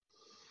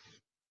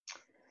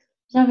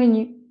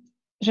Bienvenue,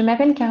 je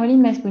m'appelle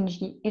Caroline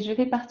Masbounji et je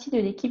fais partie de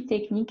l'équipe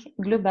technique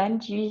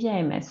globale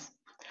JVVAMS.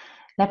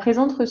 La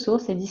présente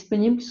ressource est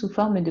disponible sous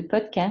forme de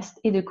podcast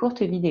et de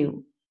courtes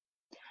vidéos.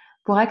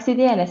 Pour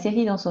accéder à la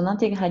série dans son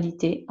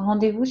intégralité,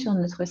 rendez-vous sur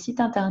notre site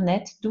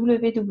internet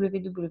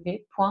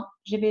www.gbvams.com.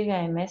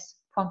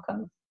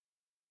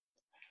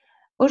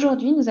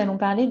 Aujourd'hui, nous allons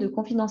parler de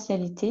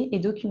confidentialité et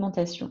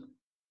documentation.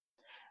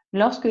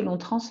 Lorsque l'on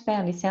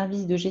transfère les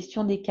services de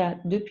gestion des cas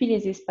depuis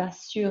les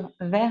espaces sûrs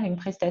vers une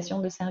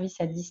prestation de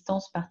service à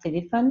distance par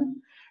téléphone,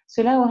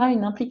 cela aura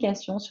une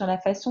implication sur la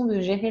façon de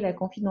gérer la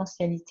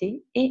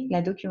confidentialité et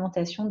la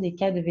documentation des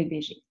cas de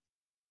VBG.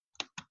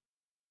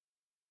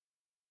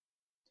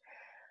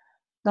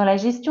 Dans la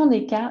gestion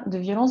des cas de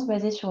violences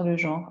basées sur le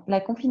genre, la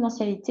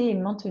confidentialité est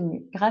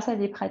maintenue grâce à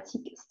des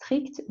pratiques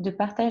strictes de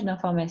partage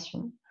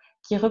d'informations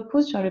qui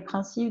reposent sur le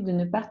principe de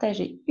ne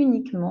partager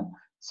uniquement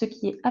ce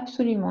qui est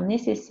absolument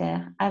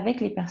nécessaire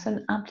avec les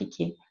personnes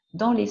impliquées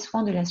dans les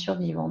soins de la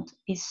survivante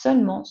et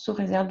seulement sous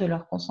réserve de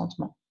leur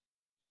consentement.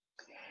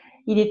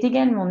 Il est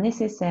également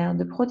nécessaire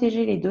de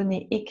protéger les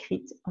données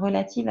écrites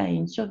relatives à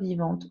une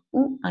survivante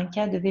ou un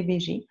cas de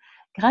VBG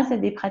grâce à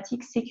des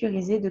pratiques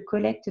sécurisées de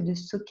collecte de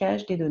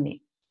stockage des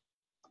données.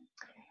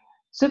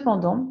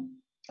 Cependant,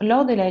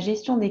 lors de la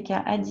gestion des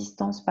cas à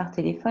distance par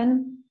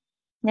téléphone,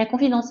 la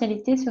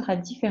confidentialité sera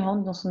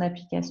différente dans son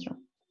application.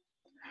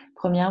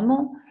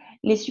 Premièrement,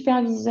 les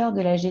superviseurs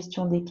de la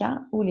gestion des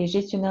cas ou les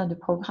gestionnaires de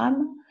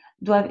programme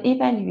doivent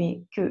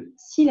évaluer que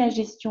si la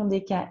gestion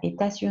des cas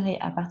est assurée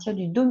à partir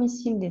du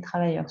domicile des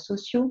travailleurs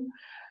sociaux,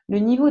 le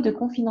niveau de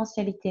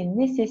confidentialité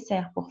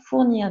nécessaire pour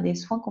fournir des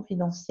soins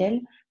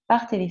confidentiels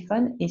par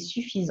téléphone est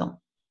suffisant.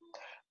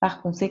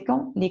 Par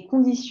conséquent, les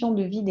conditions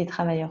de vie des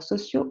travailleurs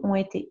sociaux ont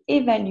été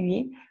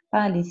évaluées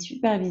par les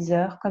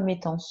superviseurs comme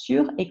étant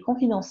sûres et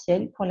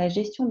confidentielles pour la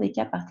gestion des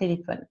cas par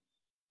téléphone.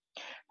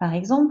 Par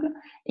exemple,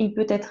 il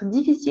peut être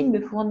difficile de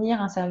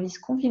fournir un service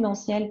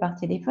confidentiel par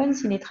téléphone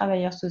si les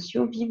travailleurs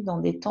sociaux vivent dans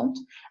des tentes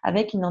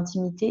avec une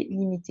intimité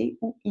limitée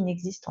ou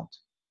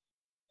inexistante.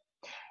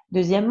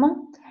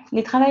 Deuxièmement,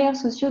 les travailleurs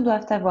sociaux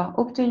doivent avoir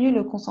obtenu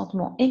le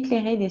consentement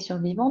éclairé des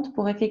survivantes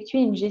pour effectuer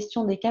une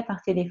gestion des cas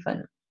par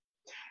téléphone.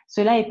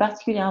 Cela est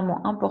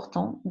particulièrement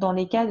important dans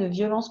les cas de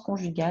violence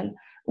conjugale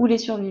où les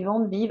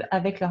survivantes vivent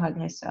avec leur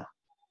agresseur.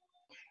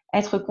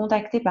 Être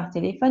contacté par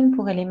téléphone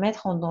pourrait les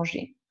mettre en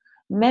danger.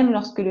 Même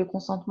lorsque le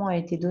consentement a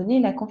été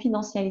donné, la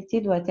confidentialité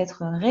doit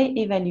être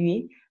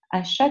réévaluée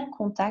à chaque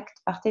contact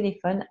par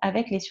téléphone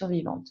avec les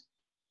survivantes.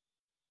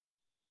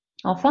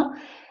 Enfin,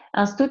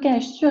 un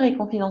stockage sûr et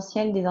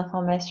confidentiel des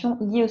informations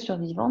liées aux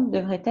survivantes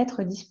devrait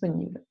être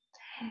disponible.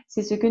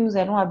 C'est ce que nous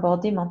allons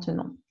aborder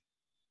maintenant.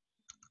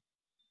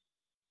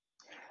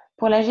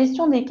 Pour la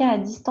gestion des cas à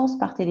distance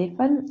par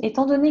téléphone,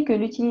 étant donné que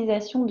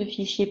l'utilisation de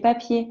fichiers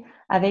papier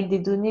avec des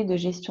données de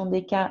gestion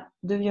des cas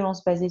de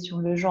violences basées sur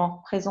le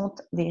genre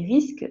présente des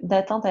risques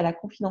d'atteinte à la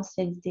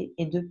confidentialité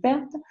et de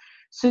perte,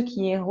 ce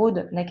qui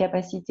érode la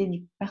capacité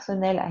du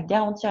personnel à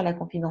garantir la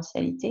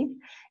confidentialité,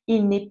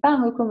 il n'est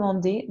pas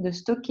recommandé de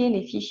stocker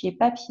les fichiers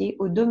papier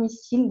au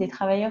domicile des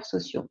travailleurs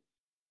sociaux.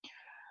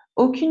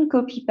 Aucune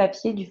copie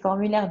papier du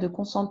formulaire de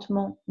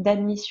consentement,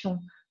 d'admission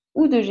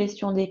ou de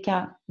gestion des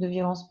cas de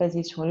violences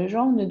basées sur le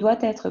genre ne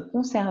doit être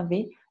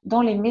conservée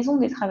dans les maisons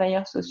des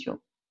travailleurs sociaux.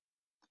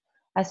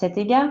 À cet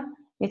égard,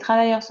 les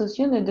travailleurs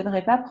sociaux ne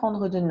devraient pas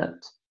prendre de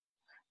notes.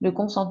 Le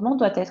consentement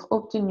doit être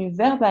obtenu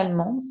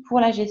verbalement pour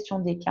la gestion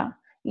des cas,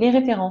 les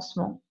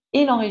référencements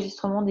et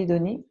l'enregistrement des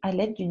données à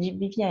l'aide du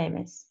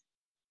JVVAMS.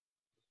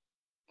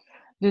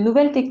 De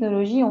nouvelles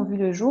technologies ont vu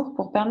le jour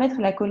pour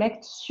permettre la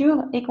collecte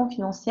sûre et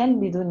confidentielle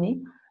des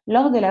données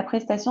lors de la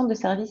prestation de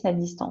services à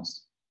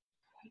distance.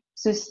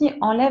 Ceci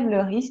enlève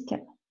le risque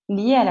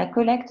lié à la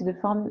collecte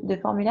de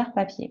formulaires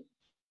papier.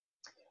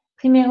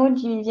 Primero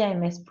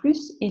JVVAMS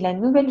Plus est la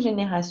nouvelle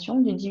génération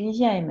du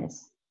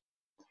JVVAMS.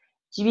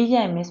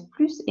 JVVAMS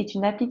Plus est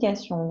une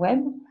application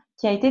web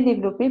qui a été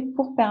développée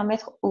pour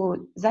permettre aux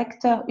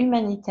acteurs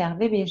humanitaires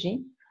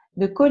VBG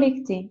de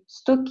collecter,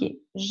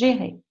 stocker,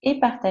 gérer et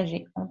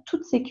partager en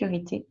toute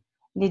sécurité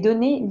les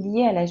données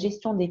liées à la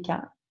gestion des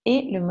cas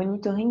et le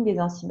monitoring des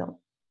incidents.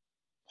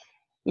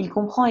 Il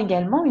comprend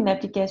également une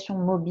application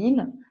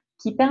mobile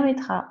qui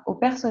permettra au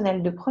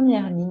personnel de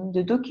première ligne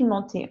de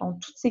documenter en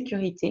toute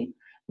sécurité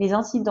les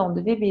incidents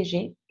de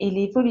VBG et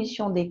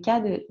l'évolution des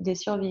cas des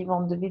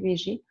survivantes de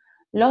VBG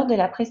lors de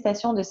la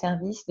prestation de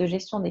services de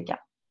gestion des cas.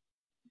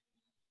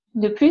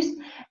 De plus,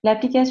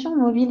 l'application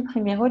mobile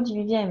Primero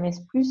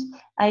JVVAMS Plus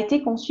a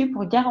été conçue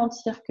pour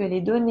garantir que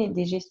les données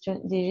des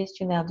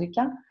gestionnaires de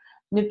cas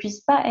ne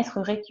puissent pas être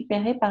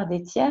récupérées par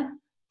des tiers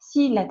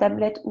si la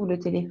tablette ou le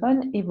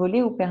téléphone est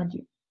volé ou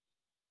perdu.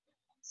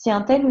 Si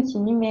un tel outil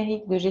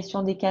numérique de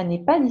gestion des cas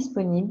n'est pas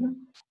disponible,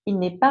 il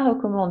n'est pas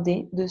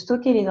recommandé de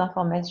stocker les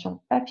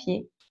informations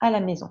papier à la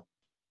maison.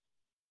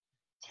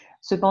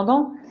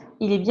 Cependant,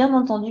 il est bien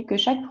entendu que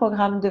chaque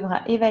programme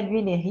devra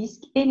évaluer les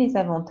risques et les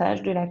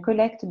avantages de la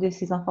collecte de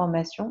ces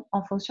informations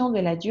en fonction de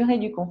la durée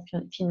du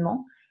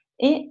confinement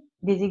et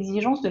des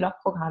exigences de leur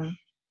programme.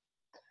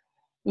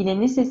 il est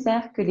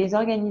nécessaire que les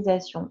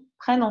organisations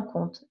prennent en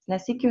compte la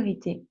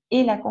sécurité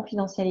et la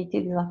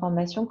confidentialité des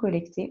informations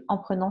collectées en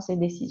prenant ces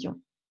décisions.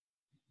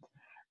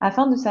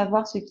 Afin de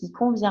savoir ce qui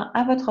convient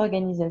à votre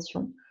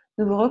organisation,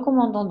 nous vous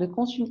recommandons de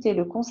consulter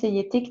le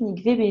conseiller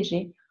technique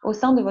VBG au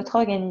sein de votre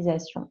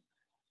organisation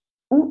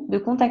ou de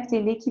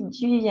contacter l'équipe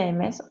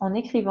GVIAMS en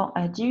écrivant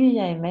à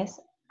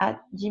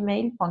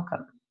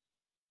gviams@gmail.com.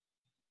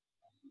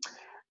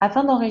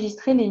 Afin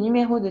d'enregistrer les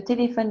numéros de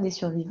téléphone des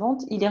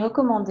survivantes, il est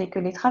recommandé que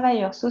les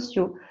travailleurs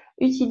sociaux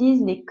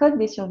utilisent les codes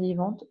des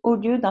survivantes au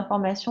lieu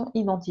d'informations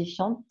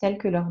identifiantes telles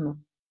que leur nom.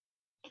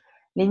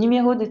 Les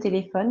numéros de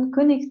téléphone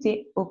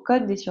connectés au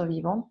code des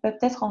survivantes peuvent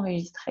être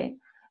enregistrés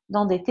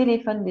dans des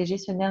téléphones des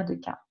gestionnaires de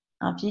cas.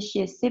 Un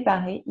fichier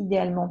séparé,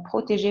 idéalement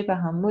protégé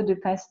par un mot de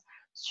passe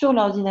sur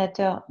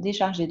l'ordinateur des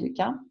chargés de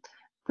cas,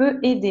 peut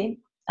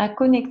aider à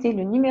connecter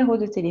le numéro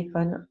de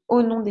téléphone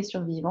au nom des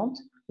survivantes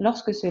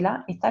lorsque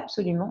cela est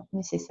absolument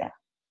nécessaire.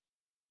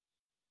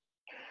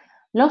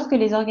 Lorsque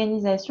les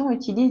organisations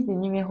utilisent des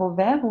numéros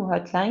verts ou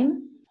hotlines,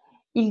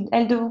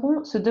 elles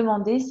devront se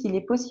demander s'il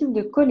est possible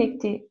de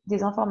collecter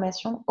des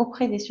informations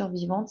auprès des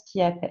survivantes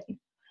qui appellent,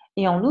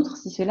 et en outre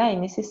si cela est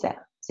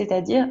nécessaire,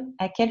 c'est-à-dire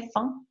à quelle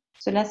fin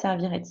cela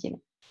servirait-il.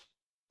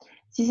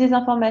 Si ces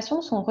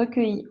informations sont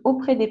recueillies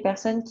auprès des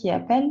personnes qui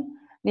appellent,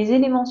 les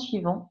éléments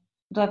suivants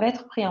doivent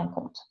être pris en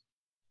compte.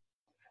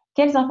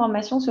 Quelles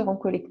informations seront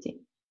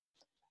collectées?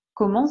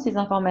 Comment ces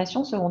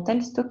informations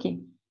seront-elles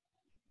stockées?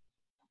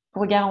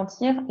 Pour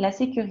garantir la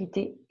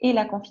sécurité et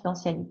la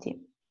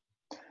confidentialité.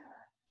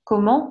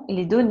 Comment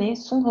les données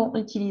seront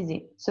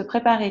utilisées? Se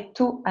préparer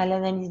tôt à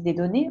l'analyse des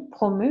données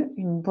promeut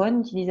une bonne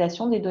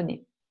utilisation des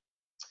données.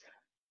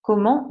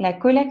 Comment la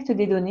collecte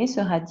des données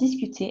sera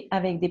discutée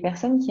avec des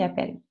personnes qui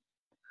appellent?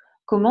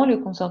 Comment le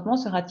consentement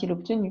sera-t-il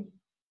obtenu?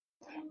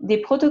 Des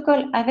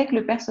protocoles avec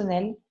le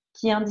personnel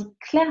qui indiquent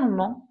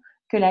clairement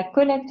que la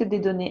collecte des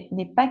données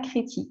n'est pas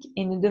critique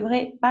et ne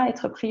devrait pas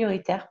être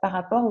prioritaire par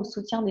rapport au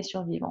soutien des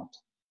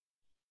survivantes.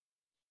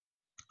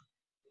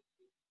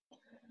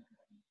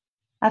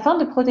 Afin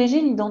de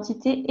protéger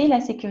l'identité et la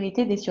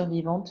sécurité des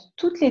survivantes,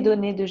 toutes les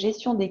données de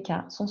gestion des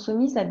cas sont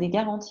soumises à des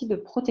garanties de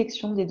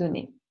protection des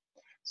données.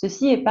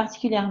 Ceci est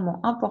particulièrement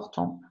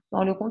important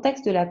dans le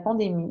contexte de la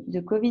pandémie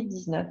de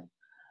Covid-19,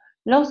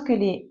 lorsque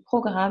les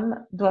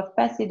programmes doivent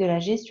passer de la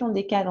gestion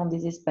des cas dans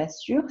des espaces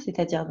sûrs,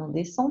 c'est-à-dire dans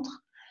des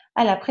centres,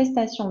 à la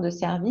prestation de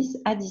services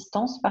à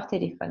distance par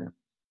téléphone.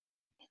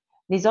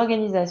 Les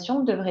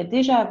organisations devraient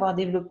déjà avoir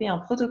développé un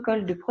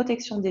protocole de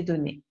protection des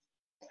données.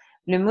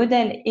 Le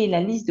modèle et la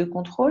liste de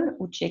contrôle,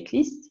 ou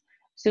checklist,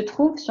 se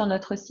trouvent sur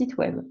notre site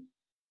web.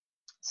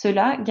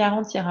 Cela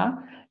garantira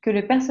que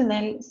le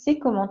personnel sait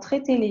comment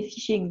traiter les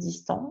fichiers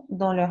existants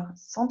dans leur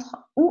centre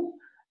ou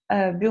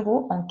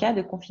bureau en cas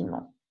de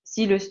confinement.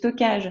 Si le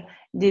stockage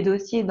des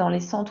dossiers dans les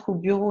centres ou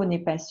bureaux n'est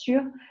pas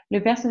sûr,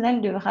 le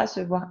personnel devra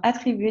se voir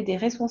attribuer des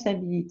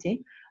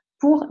responsabilités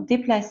pour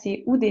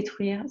déplacer ou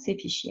détruire ces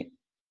fichiers.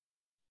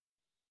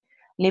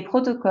 Les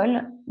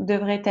protocoles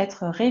devraient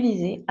être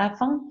révisés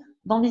afin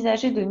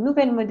d'envisager de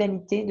nouvelles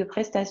modalités de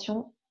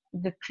prestation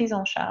de prise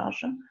en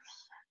charge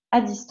à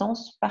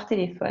distance par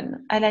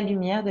téléphone à la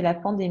lumière de la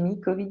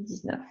pandémie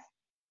Covid-19.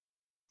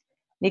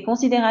 Les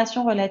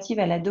considérations relatives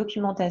à la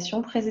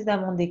documentation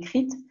précédemment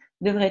décrite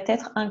devraient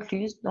être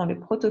incluses dans le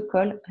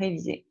protocole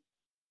révisé.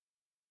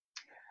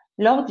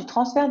 Lors du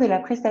transfert de la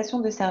prestation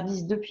de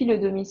services depuis le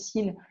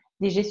domicile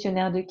des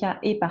gestionnaires de cas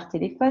et par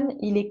téléphone,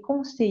 il est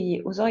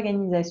conseillé aux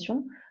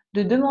organisations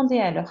de demander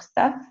à leur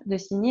staff de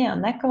signer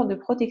un accord de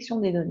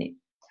protection des données.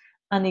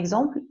 Un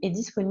exemple est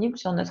disponible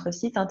sur notre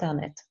site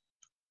internet.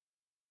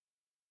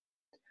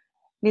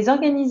 Les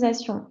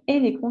organisations et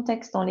les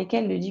contextes dans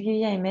lesquels le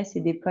GVIAMS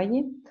est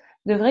déployé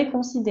devraient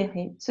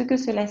considérer ce que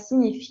cela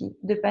signifie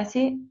de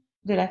passer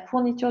de la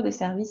fourniture de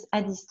services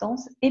à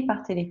distance et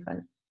par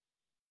téléphone.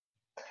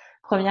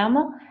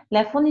 Premièrement,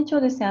 la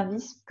fourniture de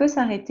services peut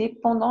s'arrêter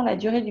pendant la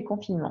durée du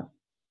confinement.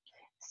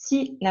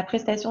 Si la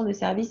prestation de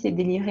service est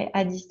délivrée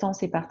à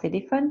distance et par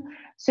téléphone,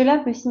 cela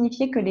peut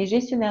signifier que les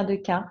gestionnaires de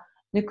cas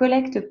ne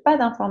collectent pas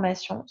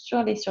d'informations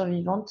sur les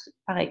survivantes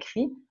par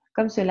écrit,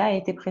 comme cela a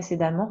été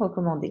précédemment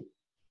recommandé.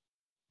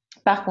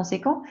 Par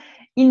conséquent,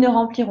 ils ne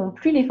rempliront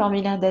plus les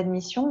formulaires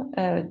d'admission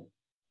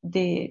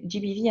des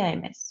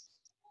GBV-AMS.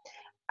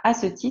 À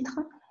ce titre,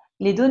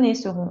 les données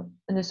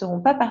ne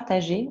seront pas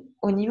partagées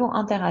au niveau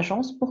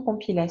interagence pour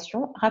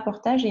compilation,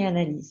 rapportage et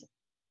analyse.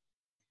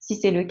 Si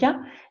c'est le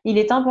cas, il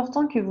est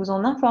important que vous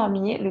en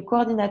informiez le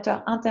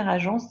coordinateur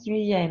interagence du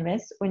IAMS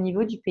au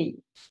niveau du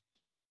pays.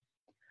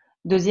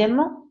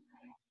 Deuxièmement,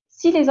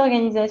 si les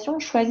organisations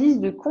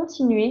choisissent de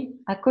continuer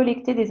à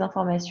collecter des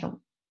informations,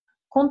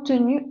 compte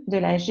tenu de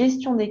la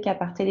gestion des cas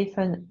par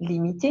téléphone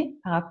limitée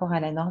par rapport à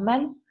la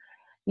normale,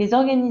 les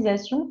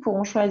organisations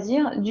pourront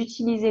choisir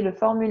d'utiliser le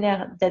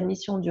formulaire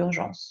d'admission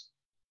d'urgence.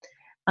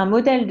 Un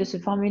modèle de ce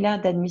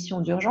formulaire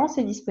d'admission d'urgence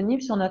est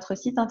disponible sur notre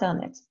site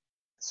internet.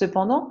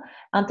 Cependant,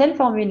 un tel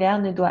formulaire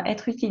ne doit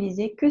être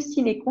utilisé que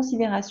si les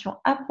considérations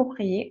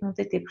appropriées ont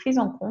été prises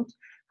en compte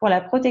pour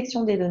la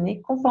protection des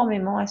données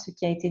conformément à ce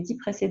qui a été dit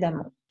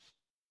précédemment.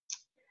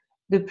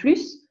 De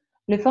plus,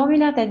 le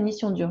formulaire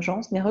d'admission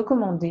d'urgence n'est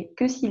recommandé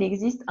que s'il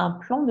existe un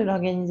plan de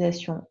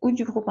l'organisation ou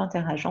du groupe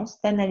interagence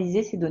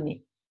d'analyser ces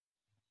données.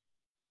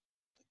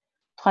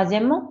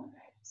 Troisièmement,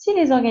 si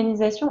les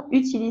organisations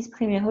utilisent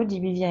Primero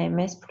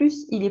GBV-AMS+,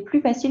 il est plus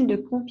facile de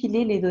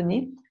compiler les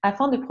données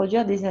afin de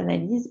produire des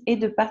analyses et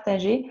de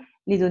partager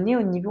les données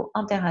au niveau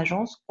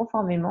interagence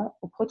conformément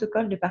au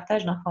protocole de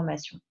partage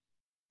d'informations.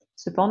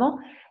 Cependant,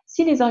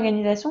 si les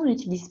organisations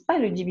n'utilisent pas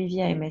le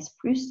GBV-AMS+,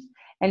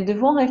 elles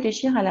devront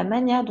réfléchir à la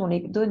manière dont les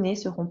données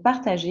seront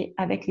partagées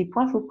avec les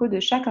points focaux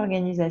de chaque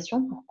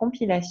organisation pour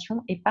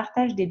compilation et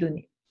partage des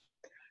données.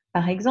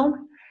 Par exemple,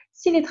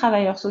 si les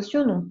travailleurs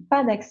sociaux n'ont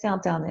pas d'accès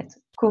Internet,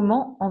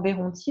 comment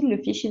enverront-ils le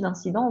fichier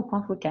d'incident au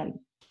point focal?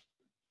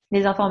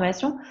 Les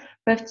informations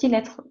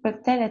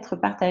peuvent-elles être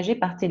partagées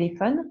par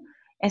téléphone?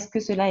 Est-ce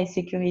que cela est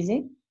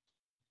sécurisé?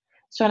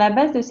 Sur la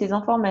base de ces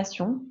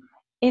informations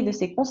et de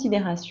ces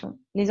considérations,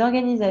 les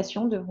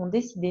organisations devront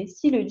décider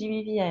si le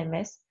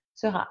GBV-AMS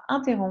sera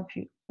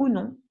interrompu ou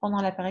non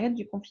pendant la période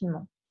du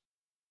confinement.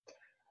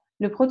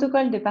 Le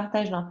protocole de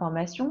partage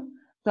d'informations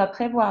doit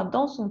prévoir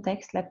dans son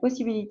texte la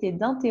possibilité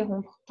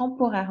d'interrompre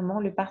temporairement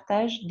le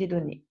partage des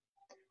données.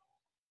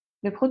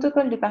 Le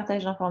protocole de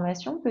partage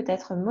d'informations peut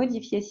être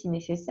modifié si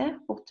nécessaire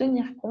pour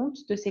tenir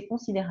compte de ces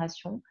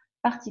considérations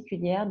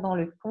particulières dans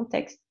le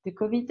contexte de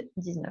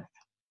Covid-19.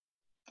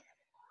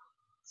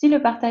 Si le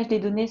partage des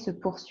données se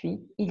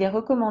poursuit, il est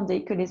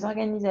recommandé que les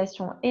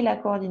organisations et la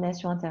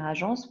coordination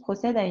interagence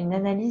procèdent à une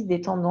analyse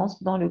des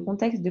tendances dans le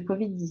contexte de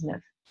Covid-19.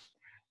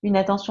 Une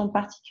attention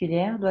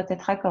particulière doit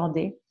être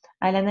accordée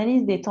à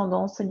l'analyse des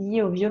tendances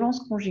liées aux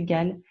violences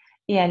conjugales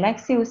et à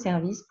l'accès aux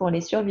services pour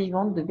les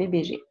survivantes de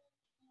BBG.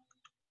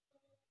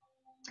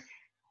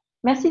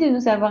 Merci de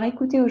nous avoir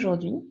écoutés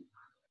aujourd'hui.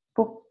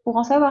 Pour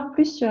en savoir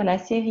plus sur la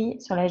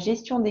série sur la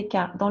gestion des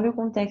cas dans le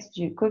contexte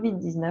du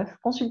Covid-19,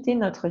 consultez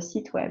notre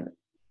site web.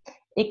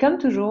 Et comme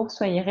toujours,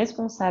 soyez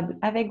responsables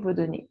avec vos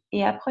données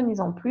et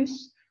apprenez-en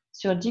plus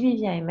sur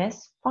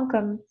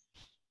gbvams.com.